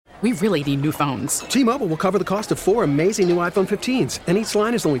We really need new phones. T-Mobile will cover the cost of 4 amazing new iPhone 15s, and each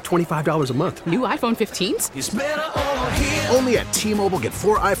line is only $25 a month. New iPhone 15s? It's better over here. Only at T-Mobile, get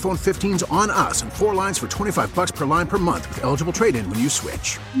 4 iPhone 15s on us and 4 lines for $25 per line per month with eligible trade-in when you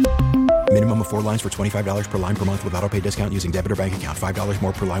switch. Minimum of 4 lines for $25 per line per month with autopay discount using debit or bank account. $5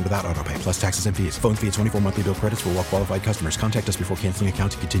 more per line without autopay, plus taxes and fees. Phone fee at 24 monthly bill credits for well-qualified customers. Contact us before canceling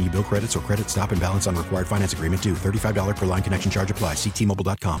account to continue bill credits or credit stop and balance on required finance agreement due. $35 per line connection charge applies. See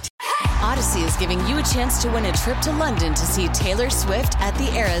T-Mobile.com. Odyssey is giving you a chance to win a trip to London to see Taylor Swift at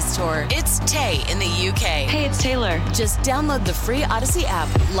the Eras Tour. It's Tay in the UK. Hey, it's Taylor. Just download the free Odyssey app,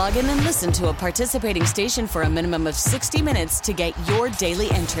 log in and listen to a participating station for a minimum of 60 minutes to get your daily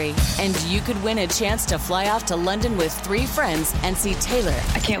entry. And you could win a chance to fly off to London with 3 friends and see Taylor.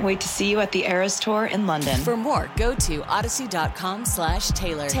 I can't wait to see you at the Eras Tour in London. For more, go to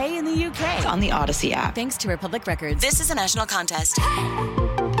odyssey.com/Taylor. Tay in the UK. It's on the Odyssey app. Thanks to Republic Records. This is a national contest.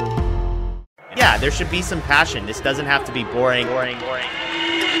 Yeah, there should be some passion. This doesn't have to be boring. You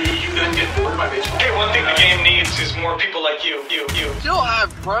couldn't get bored by baseball. Hey, one thing the game needs is more people like you. Still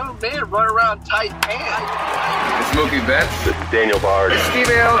have grown men run around tight pants. It's Mookie Betts. This is Daniel Bard. It's Steve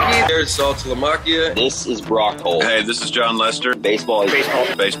Aoki. There's Sal Talamacchia. This is Brock Holt. Hey, this is John Lester. Baseball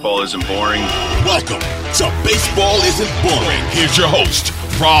isn't boring. Welcome to Baseball Isn't Boring. Here's your host,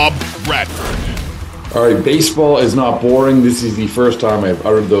 Rob Bradford. All right, baseball is not boring. This is the first time I've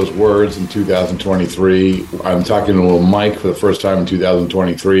uttered those words in 2023. I'm talking to a little mic for the first time in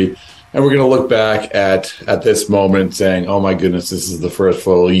 2023. And we're going to look back at this moment saying, oh my goodness, this is the first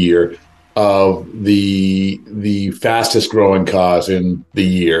full year of the fastest growing cause in the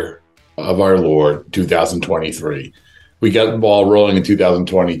year of our Lord, 2023. We got the ball rolling in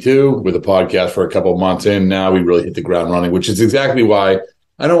 2022 with a podcast for a couple of months in. Now we really hit the ground running, which is exactly why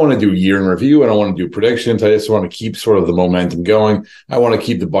I don't want to do year in review. I don't want to do predictions. I just want to keep sort of the momentum going. I want to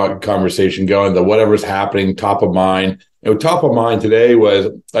keep the conversation going, that whatever's happening, top of mind. And top of mind today was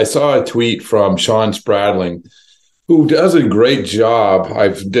I saw a tweet from Sean Spradling, who does a great job.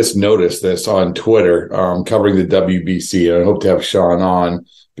 I've just noticed this on Twitter, covering the WBC. And I hope to have Sean on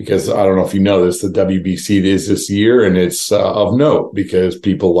because I don't know if you know this, the WBC is this year, and it's of note because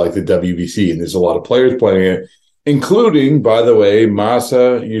people like the WBC, and there's a lot of players playing it, including, by the way,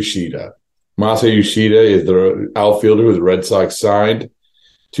 Masa Yoshida. Masa Yoshida is the outfielder who the Red Sox signed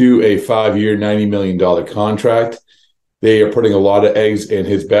to a 5-year, $90 million contract. They are putting a lot of eggs in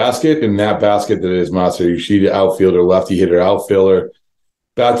his basket, in that basket that is Masa Yoshida, outfielder, lefty hitter, outfielder,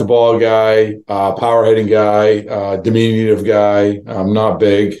 bat-to-ball guy, power hitting guy, diminutive guy, not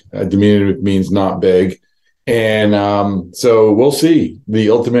big. Diminutive means not big. And so we'll see. The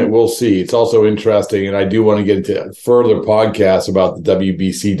ultimate we'll see. It's also interesting, and I do want to get into further podcasts about the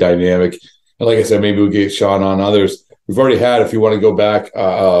WBC dynamic. And like I said, maybe we'll get Sean on others. We've already had, if you want to go back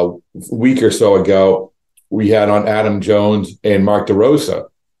a week or so ago, we had on Adam Jones and Mark DeRosa,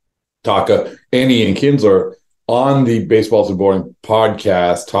 and Ian Kinsler on the Baseball's Isn't Boring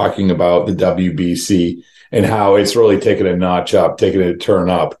podcast talking about the WBC and how it's really taken a notch up, taken a turn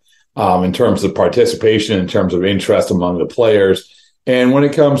up. In terms of participation, in terms of interest among the players. And when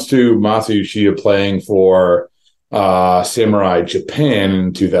it comes to Masa Yoshida playing for Samurai Japan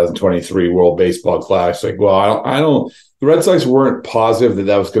in 2023 World Baseball Classic, well, I don't the Red Sox weren't positive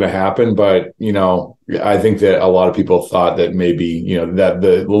that was going to happen, but, I think that a lot of people thought that maybe, that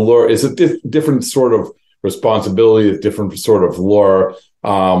the lure is a different sort of responsibility, a different sort of lure.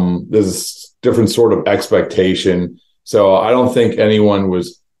 There's a different sort of expectation. So I don't think anyone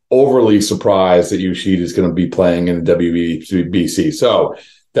was overly surprised that Yoshida is going to be playing in the WBC. So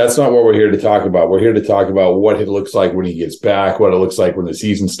that's not what we're here to talk about. We're here to talk about what it looks like when he gets back, what it looks like when the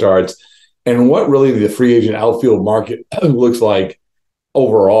season starts, and what really the free agent outfield market looks like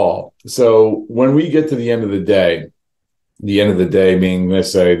overall. So when we get to the end of the day being,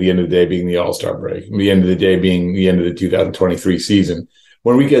 let's say, the end of the day being the All-Star break, the end of the day being the end of the 2023 season,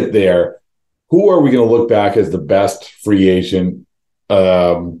 when we get there, who are we going to look back as the best free agent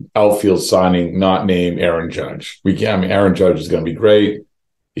outfield signing, not named Aaron Judge? Aaron Judge is going to be great.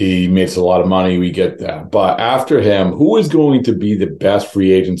 He makes a lot of money. We get that. But after him, who is going to be the best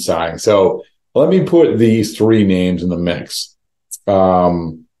free agent signing? So let me put these 3 names in the mix.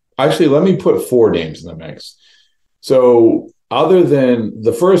 Actually, let me put 4 names in the mix. So other than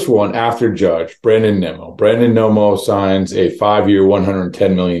the first one, after Judge, Brandon Nimmo. Brandon Nimmo signs a 5-year,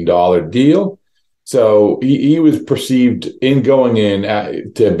 $110 million deal. So he was perceived going in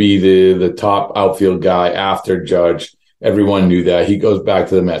to be the top outfield guy after Judge. Everyone knew that. He goes back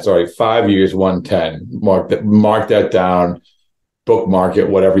to the Mets. All right, 5 years, 110. Mark that down, bookmark it,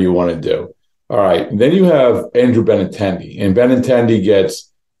 whatever you want to do. All right, then you have Andrew Benintendi. And Benintendi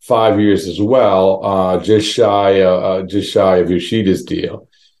gets 5 years as well, just shy of Yoshida's deal.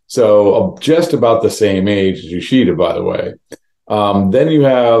 So just about the same age as Yoshida, by the way. Then you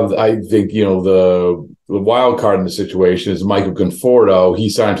have, I think, the wild card in the situation is Michael Conforto. He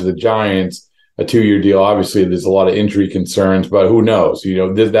signed to the Giants, a 2-year deal. Obviously, there's a lot of injury concerns, but who knows?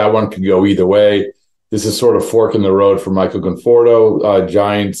 That one could go either way. This is sort of fork in the road for Michael Conforto.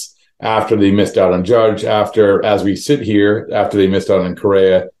 Giants, after they missed out on Judge, as we sit here, after they missed out on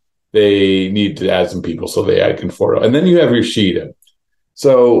Correa, they need to add some people, so they add Conforto. And then you have Yoshida.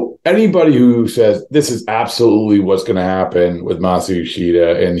 So anybody who says this is absolutely what's going to happen with Masa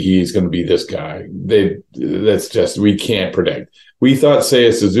Yoshida and he's going to be this guy, we can't predict. We thought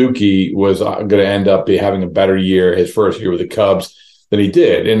Seiya Suzuki was going to end up having a better year, his first year with the Cubs, than he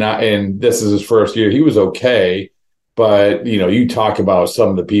did. And this is his first year. He was okay. But, you talk about some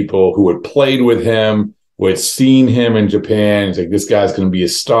of the people who had played with him, who had seen him in Japan. It's like, this guy's going to be a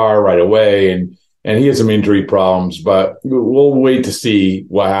star right away. And he has some injury problems, but we'll wait to see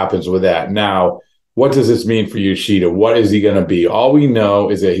what happens with that. Now, what does this mean for Yoshida? What is he going to be? All we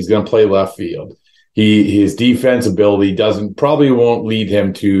know is that he's going to play left field. His defense ability probably won't lead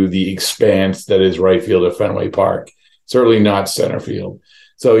him to the expanse that is right field at Fenway Park. Certainly not center field.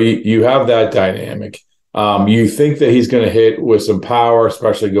 So you have that dynamic. You think that he's going to hit with some power,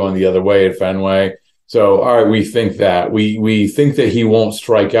 especially going the other way at Fenway. So, all right, we think that. We think that he won't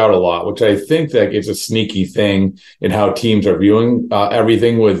strike out a lot, which I think that it's a sneaky thing in how teams are viewing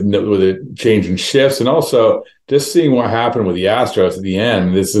everything with a change in shifts. And also just seeing what happened with the Astros at the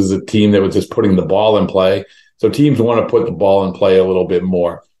end. This is a team that was just putting the ball in play. So teams want to put the ball in play a little bit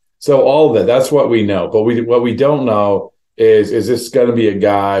more. So all of that's what we know. But what we don't know is this going to be a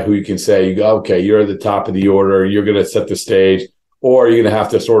guy who you can say, okay, you're at the top of the order, you're going to set the stage, or you're going to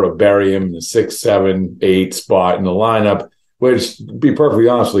have to sort of bury him in the 6, 7, 8 spot in the lineup, which, to be perfectly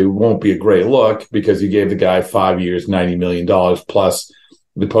honest, won't be a great look because you gave the guy 5 years, $90 million plus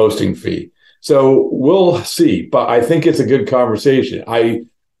the posting fee. So we'll see. But I think it's a good conversation. I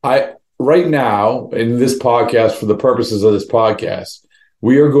right now, in this podcast, for the purposes of this podcast,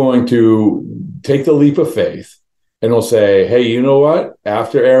 we are going to take the leap of faith and we'll say, hey, you know what?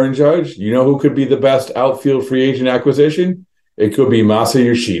 After Aaron Judge, you know who could be the best outfield free agent acquisition? It could be Masa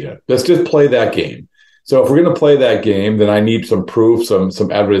Yoshida. Let's just play that game. So if we're going to play that game, then I need some proof,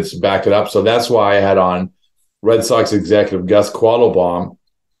 some evidence to back it up. So that's why I had on Red Sox executive Gus Quattlebaum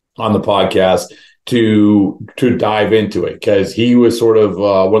on the podcast to dive into it, because he was sort of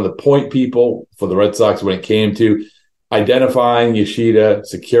one of the point people for the Red Sox when it came to identifying Yoshida,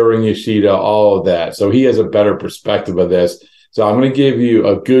 securing Yoshida, all of that. So he has a better perspective of this. So I'm going to give you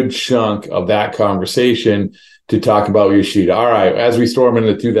a good chunk of that conversation to talk about Yoshida. All right, as we storm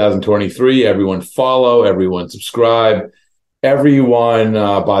into 2023, everyone follow, everyone subscribe, everyone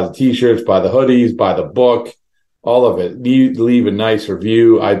buy the T-shirts, buy the hoodies, buy the book, all of it. Leave a nice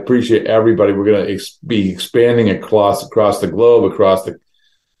review. I appreciate everybody. We're going to be expanding across the globe, across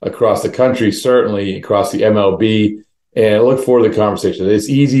the country, certainly across the MLB. And I look forward to the conversation. It's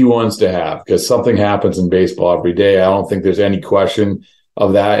easy ones to have because something happens in baseball every day. I don't think there's any question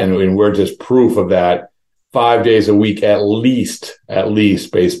of that. And we're just proof of that. 5 days a week, at least,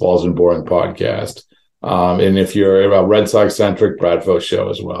 Baseball Isn't Boring podcast. And if you're a Red Sox centric, Brad Foe show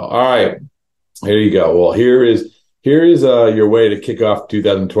as well. All right, here you go. Well, here is your way to kick off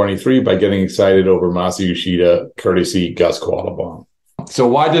 2023 by getting excited over Masa Yoshida, courtesy Gus Quattlebaum. So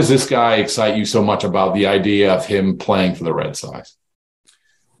why does this guy excite you so much about the idea of him playing for the Red Sox?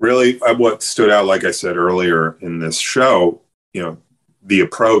 Really, what stood out, like I said earlier in this show, the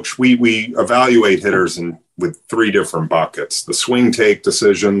approach, we evaluate hitters with 3 different buckets: the swing take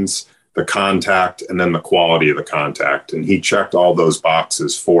decisions, the contact, and then the quality of the contact. And he checked all those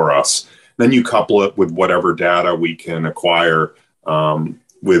boxes for us. Then you couple it with whatever data we can acquire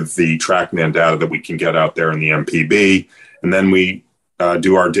with the TrackMan data that we can get out there in the MPB. And then we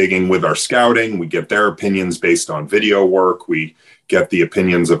do our digging with our scouting. We get their opinions based on video work. We get the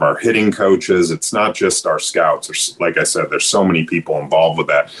opinions of our hitting coaches. It's not just our scouts. Like I said, there's so many people involved with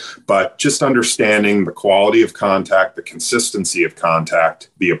that. But just understanding the quality of contact, the consistency of contact,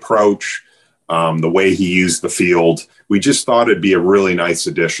 the approach, the way he used the field, we just thought it'd be a really nice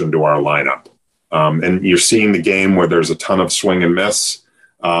addition to our lineup. And you're seeing the game where there's a ton of swing and miss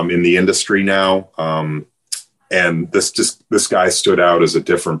in the industry now. And this guy stood out as a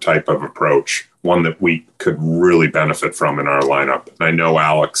different type of approach, one that we could really benefit from in our lineup. And I know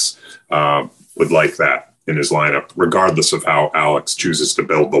Alex would like that in his lineup, regardless of how Alex chooses to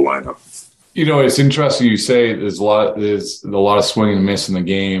build the lineup. You know, it's interesting you say there's a lot of swing and miss in the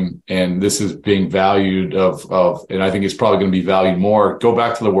game, and this is being valued and I think it's probably going to be valued more. Go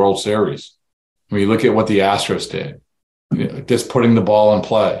back to the World Series. I mean, look at what the Astros did. Just putting the ball in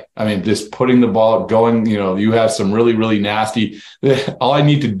play. I mean, just putting the ball going, you have some really, really nasty. All I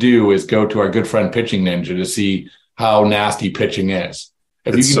need to do is go to our good friend Pitching Ninja to see how nasty pitching is.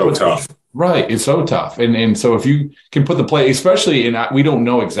 It's so tough. Right. It's so tough. And so if you can put the play, especially we don't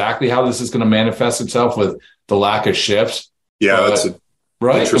know exactly how this is going to manifest itself with the lack of shifts. Yeah, that's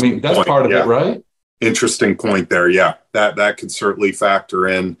right. I mean, that's part of it, right? Interesting point there. Yeah, that could certainly factor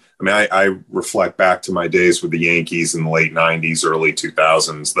in. I mean, I reflect back to my days with the Yankees in the late 90s, early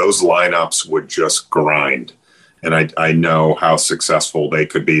 2000s. Those lineups would just grind. And I know how successful they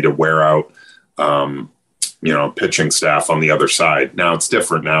could be to wear out, pitching staff on the other side. Now it's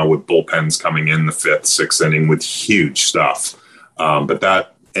different now with bullpens coming in the 5th, 6th inning with huge stuff. But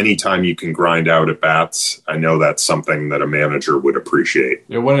that anytime you can grind out at bats, I know that's something that a manager would appreciate.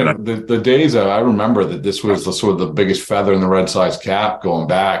 Yeah, the days I remember that this was the sort of the biggest feather in the Red Sox cap going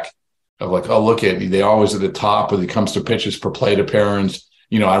back of like, oh, look at they always at the top when it comes to pitches per plate appearance.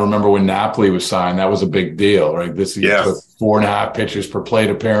 I remember when Napoli was signed, that was a big deal, right? This took 4.5 pitches per plate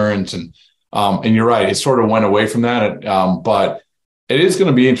appearance, and you're right, it sort of went away from that. But it is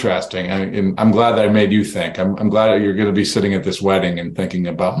going to be interesting. And I'm glad that I made you think. I'm glad that you're going to be sitting at this wedding and thinking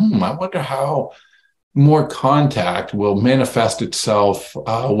about, I wonder how more contact will manifest itself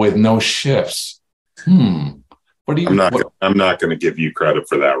with no shifts. What do you? I'm not going to give you credit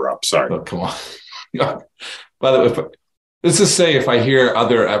for that, Rob. Sorry. Oh, come on. By the way, let's just say if I hear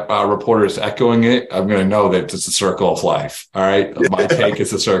other reporters echoing it, I'm going to know that it's a circle of life. All right, my take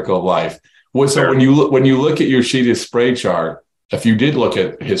is a circle of life. So when you look at Yoshida's spray chart, if you did look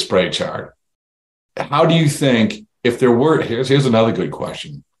at his spray chart, how do you think if there were? Here's another good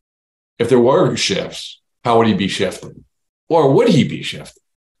question: if there were shifts, how would he be shifted, or would he be shifted,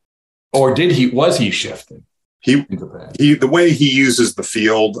 or was he shifted? The way he uses the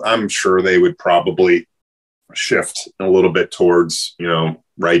field, I'm sure they would probably shift a little bit towards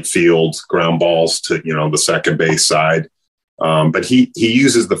right field, ground balls to the second base side. But he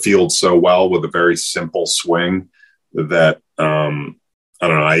uses the field so well with a very simple swing that I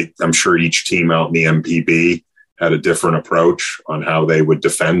don't know. I'm sure each team out in the MPB had a different approach on how they would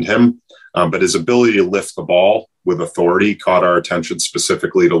defend him. But his ability to lift the ball with authority caught our attention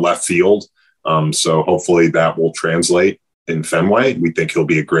specifically to left field. So hopefully that will translate in Fenway. We think he'll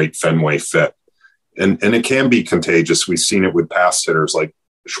be a great Fenway fit. And it can be contagious. We've seen it with past hitters like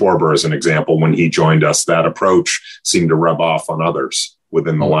Schwarber as an example. When he joined us, that approach seemed to rub off on others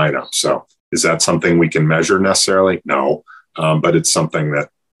within the lineup. So is that something we can measure necessarily? No. But it's something that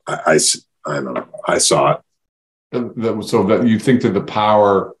I don't know. I saw it. So that you think that the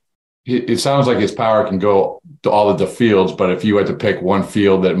power, it sounds like his power can go to all of the fields, but if you had to pick one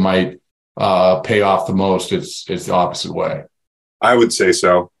field that might pay off the most, it's the opposite way. I would say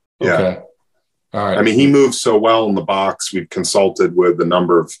so. Yeah. Okay. All right. I mean, he moves so well in the box. We've consulted with a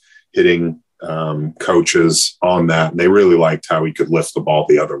number of hitting coaches on that, and they really liked how he could lift the ball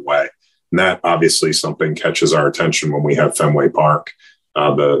the other way. And that obviously something catches our attention when we have Fenway Park,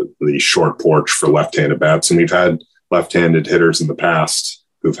 the short porch for left-handed bats. And we've had left-handed hitters in the past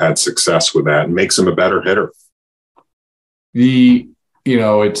who've had success with that, and makes him a better hitter.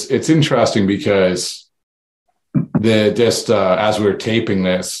 It's interesting because as we were taping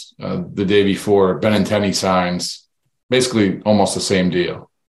this the day before, Benintendi signs basically almost the same deal.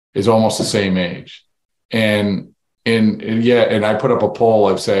 Is almost the same age, and I put up a poll.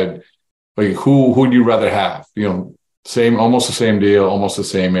 I've said, like, who would you rather have? Almost the same deal, almost the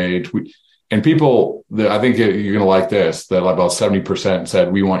same age. And people, I think you're going to like this, that about 70%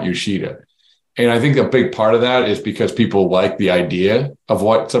 said we want Yoshida. And I think a big part of that is because people like the idea of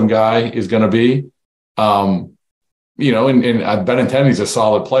what some guy is going to be. And Benintendi's a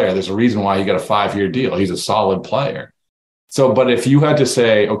solid player. There's a reason why he got a 5-year deal. He's a solid player. So, but if you had to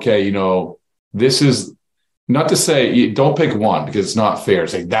say, okay, this is not to say don't pick one because it's not fair.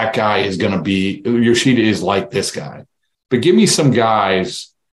 It's like that guy is going to be, Yoshida is like this guy. But give me some guys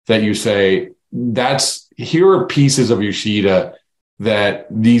that you say here are pieces of Yoshida that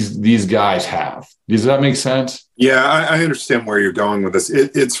these guys have. Does that make sense? Yeah, I understand where you're going with this.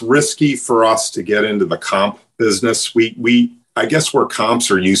 It's risky for us to get into the comp business. I guess where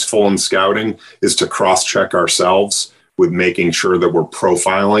comps are useful in scouting is to cross-check ourselves with making sure that we're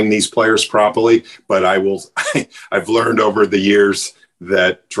profiling these players properly. But I've learned over the years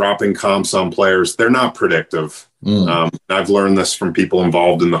that dropping comps on players, they're not predictive. I've learned this from people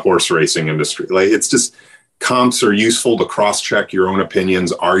involved in the horse racing industry. Like, it's just, comps are useful to cross-check your own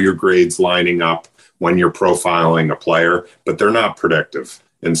opinions. Are your grades lining up when you're profiling a player? But they're not predictive.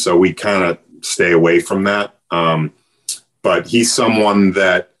 And so we kind of stay away from that. But he's someone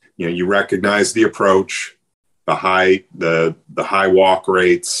that, you recognize the approach, the high walk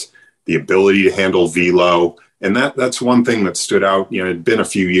rates, the ability to handle velo. And that's one thing that stood out. It'd been a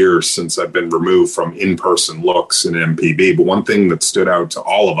few years since I've been removed from in-person looks in MPB. But one thing that stood out to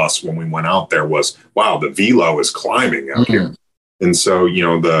all of us when we went out there was, wow, the velo is climbing out here. And so,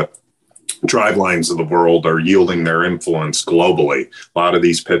 the drive lines of the world are yielding their influence globally. A lot of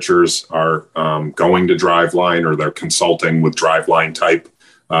these pitchers are going to Driveline, or they're consulting with Driveline type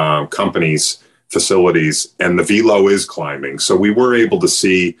companies, facilities, and the velo is climbing. So we were able to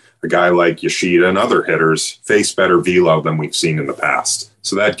see a guy like Yoshida and other hitters face better velo than we've seen in the past.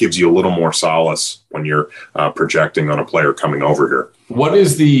 So that gives you a little more solace when you're projecting on a player coming over here. What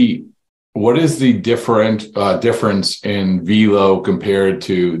is the difference in velo compared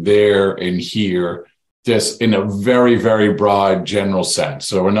to there and here, just in a very, very broad general sense?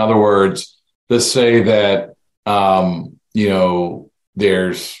 So in other words, let's say that,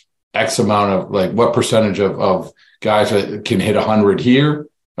 there's X amount of, like, what percentage of guys that can hit 100 here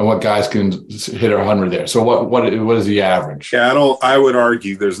and what guys can hit 100 there. So what is the average? Yeah, I would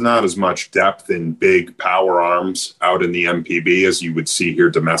argue there's not as much depth in big power arms out in the MPB as you would see here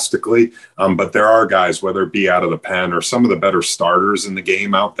domestically. But there are guys, whether it be out of the pen or some of the better starters in the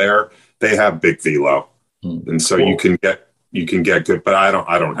game out there, they have big velo. And so you can get good, but I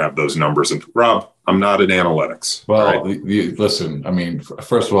don't have those numbers. And Rob, I'm not in analytics. Well, right? Listen, I mean,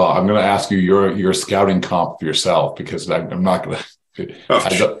 first of all, I'm going to ask you your scouting comp for yourself, because I'm not going to.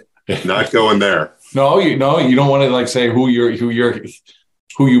 Not going there. No, you don't want to, like, say who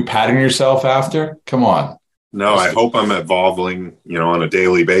you patting yourself after. Come on. No, I hope I'm evolving, on a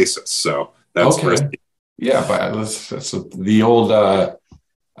daily basis. So that's okay. risky. Yeah, but that's the old.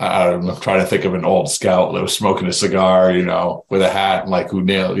 I'm trying to think of an old scout that was smoking a cigar, with a hat, and who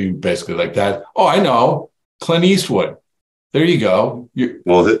nailed you, basically like that. Oh, I know, Clint Eastwood. There you go.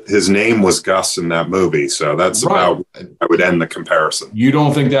 Well, his name was Gus in that movie, so that's right. About. I would end the comparison. You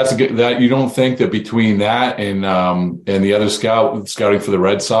don't think you don't think that between that and the other scouting for the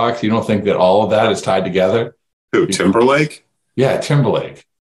Red Sox, you don't think that all of that is tied together? Who, Timberlake? Yeah, Timberlake.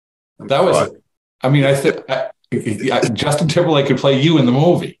 That was. I mean, I think Justin Timberlake could play you in the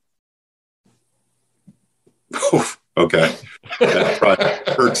movie. Okay, that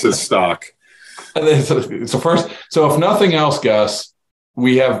probably hurts his stock. So first, if nothing else, Gus,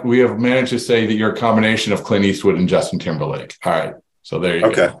 we have managed to say that you're a combination of Clint Eastwood and Justin Timberlake. All right, so there you go.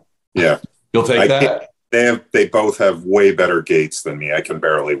 Okay, yeah, you'll take that. They both have way better gaits than me. I can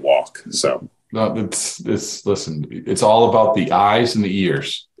barely walk. So no, listen. It's all about the eyes and the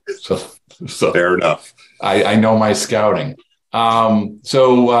ears. So fair enough. I know my scouting. But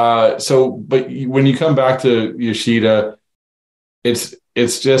when you come back to Yoshida, it's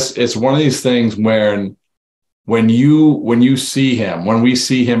one of these things when we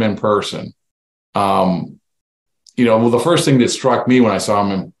see him in person, the first thing that struck me when I saw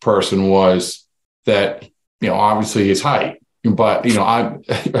him in person was that, obviously his height, but, I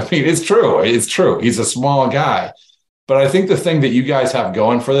mean, it's true. He's a small guy, but I think the thing that you guys have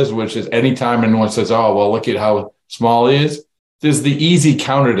going for this, which is anytime anyone says, oh, well, look at how small he is, there's the easy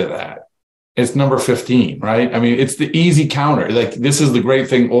counter to that. It's number 15, right? I mean, it's the easy counter. Like, this is the great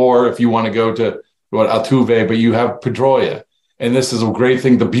thing. Or if you want to go to Altuve, but you have Pedroia. And this is a great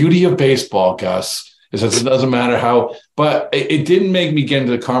thing. The beauty of baseball, Gus, is that it doesn't matter how, but it didn't make me get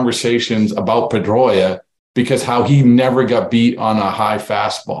into the conversations about Pedroia because how he never got beat on a high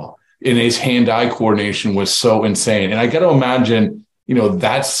fastball. And his hand-eye coordination was so insane. And I got to imagine,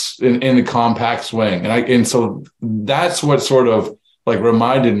 that's in the compact swing. And so that's what sort of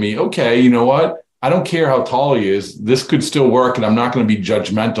reminded me, okay, you know what? I don't care how tall he is. This could still work, and I'm not going to be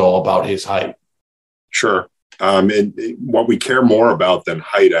judgmental about his height. Sure. And what we care more about than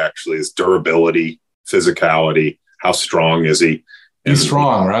height actually is durability, physicality. How strong is he? He's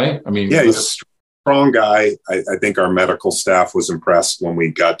strong, right? I mean, yeah, he's a strong guy. I think our medical staff was impressed when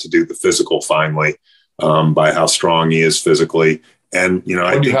we got to do the physical finally by how strong he is physically. And, do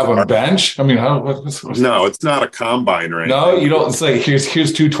you have a bench? I mean, no, it's not a combine right No, you don't. It's like, here's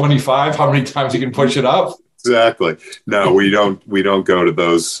 225. How many times you can push it up? Exactly. No, we don't go to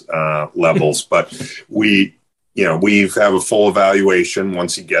those levels, but we have a full evaluation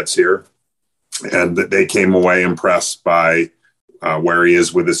once he gets here, and they came away impressed by where he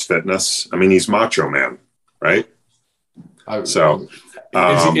is with his fitness. I mean, he's Macho Man, right? Does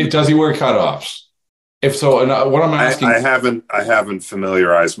he wear cutoffs? If so, and what I'm asking, I haven't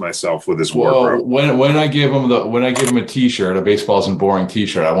familiarized myself with his wardrobe. When I give him a T-shirt, a Baseball Isn't Boring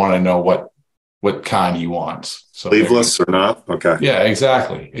T-shirt, I want to know what kind he wants. So sleeveless or not? Okay. Yeah,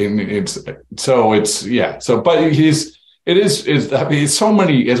 exactly. And it's so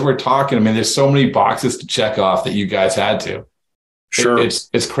many, as we're talking, I mean, there's so many boxes to check off that you guys had to. Sure.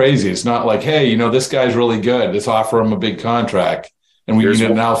 It's crazy. It's not like, hey, this guy's really good. Let's offer him a big contract and we need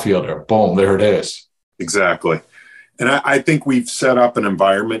an outfielder. Boom, there it is. Exactly. And I think we've set up an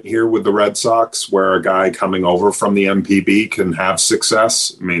environment here with the Red Sox where a guy coming over from the MPB can have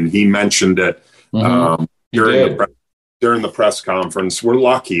success. I mean, he mentioned it during the press conference. We're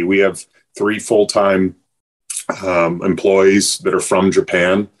lucky. We have 3 full-time employees that are from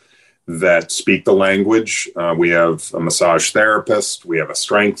Japan that speak the language. We have a massage therapist. We have a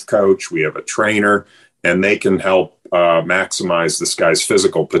strength coach. We have a trainer, and they can help maximize this guy's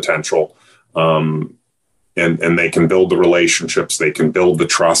physical potential. And they can build the relationships, they can build the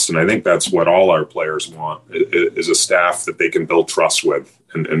trust. And I think that's what all our players want, is a staff that they can build trust with.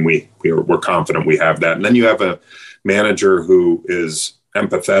 And we're confident we have that. And then you have a manager who is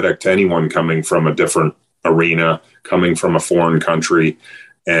empathetic to anyone coming from a different arena, coming from a foreign country,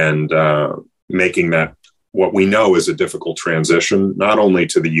 and making that what we know is a difficult transition, not only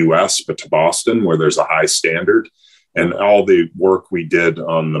to the U.S., but to Boston, where there's a high standard. And all the work we did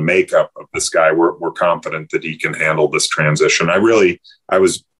on the makeup of this guy, we're confident that he can handle this transition. I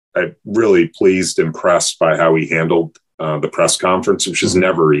was really pleased, impressed by how he handled the press conference, which is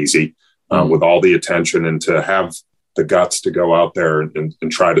never easy, with all the attention, and to have the guts to go out there and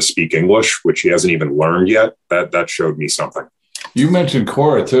try to speak English, which he hasn't even learned yet. That showed me something. You mentioned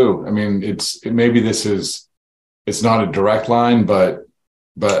Cora too. I mean, it's not a direct line, but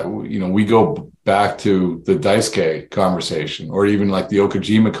we go back to the Daisuke conversation, or even like the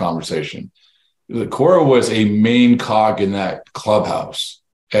Okajima conversation. Cora was a main cog in that clubhouse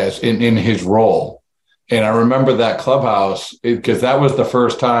as in his role. And I remember that clubhouse because that was the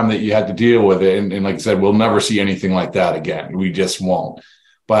first time that you had to deal with it. And like I said, we'll never see anything like that again. We just won't.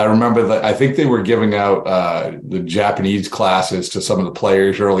 But I remember that I think they were giving out the Japanese classes to some of the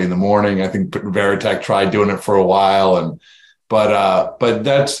players early in the morning. I think Veritek tried doing it for a while, but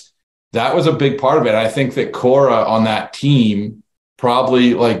that was a big part of it. I think that Cora on that team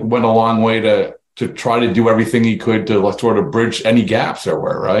probably went a long way to try to do everything he could to sort of bridge any gaps there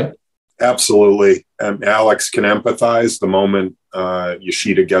were, right? Absolutely. And Alex can empathize the moment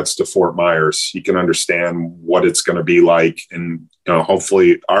Yoshida gets to Fort Myers. He can understand what it's going to be like. And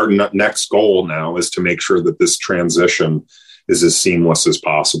hopefully our next goal now is to make sure that this transition is as seamless as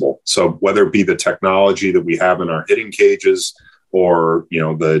possible. So whether it be the technology that we have in our hitting cages, or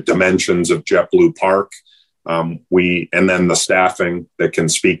the dimensions of JetBlue Park, and then the staffing that can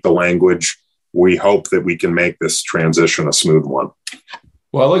speak the language, we hope that we can make this transition a smooth one.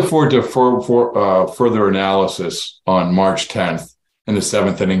 Well, I look forward to further analysis on March 10th in the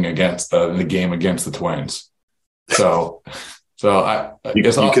 7th inning against the game against the Twins. So I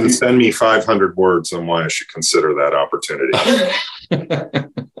guess you can send me 500 words on why I should consider that opportunity.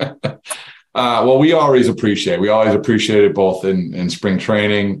 Well, we always appreciate it both in spring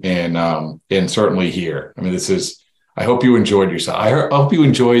training and certainly here. I mean, I hope you enjoyed yourself. I hope you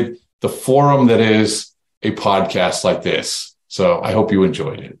enjoyed the forum that is a podcast like this. So I hope you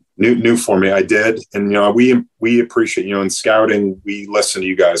enjoyed it. New for me. I did. And, we appreciate, in scouting, we listen to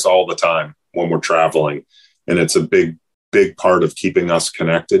you guys all the time when we're traveling. And it's a big, big part of keeping us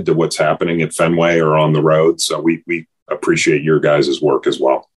connected to what's happening at Fenway or on the road. So we appreciate your guys' work as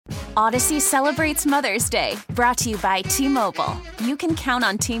well. Odyssey celebrates Mother's Day, brought to you by T-Mobile. You can count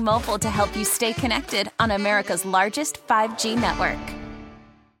on T-Mobile to help you stay connected on America's largest 5G network.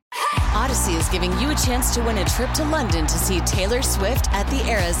 Odyssey is giving you a chance to win a trip to London to see Taylor Swift at the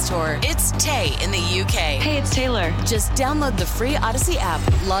Eras Tour. It's Tay in the UK. Hey, it's Taylor. Just download the free Odyssey app,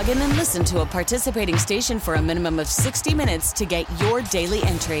 log in and listen to a participating station for a minimum of 60 minutes to get your daily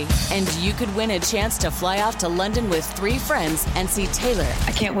entry. And you could win a chance to fly off to London with 3 friends and see Taylor.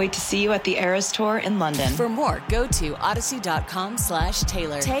 I can't wait to see you at the Eras Tour in London. For more, go to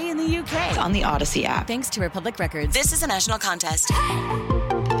odyssey.com/Taylor. Tay in the UK. It's on the Odyssey app. Thanks to Republic Records. This is a national contest.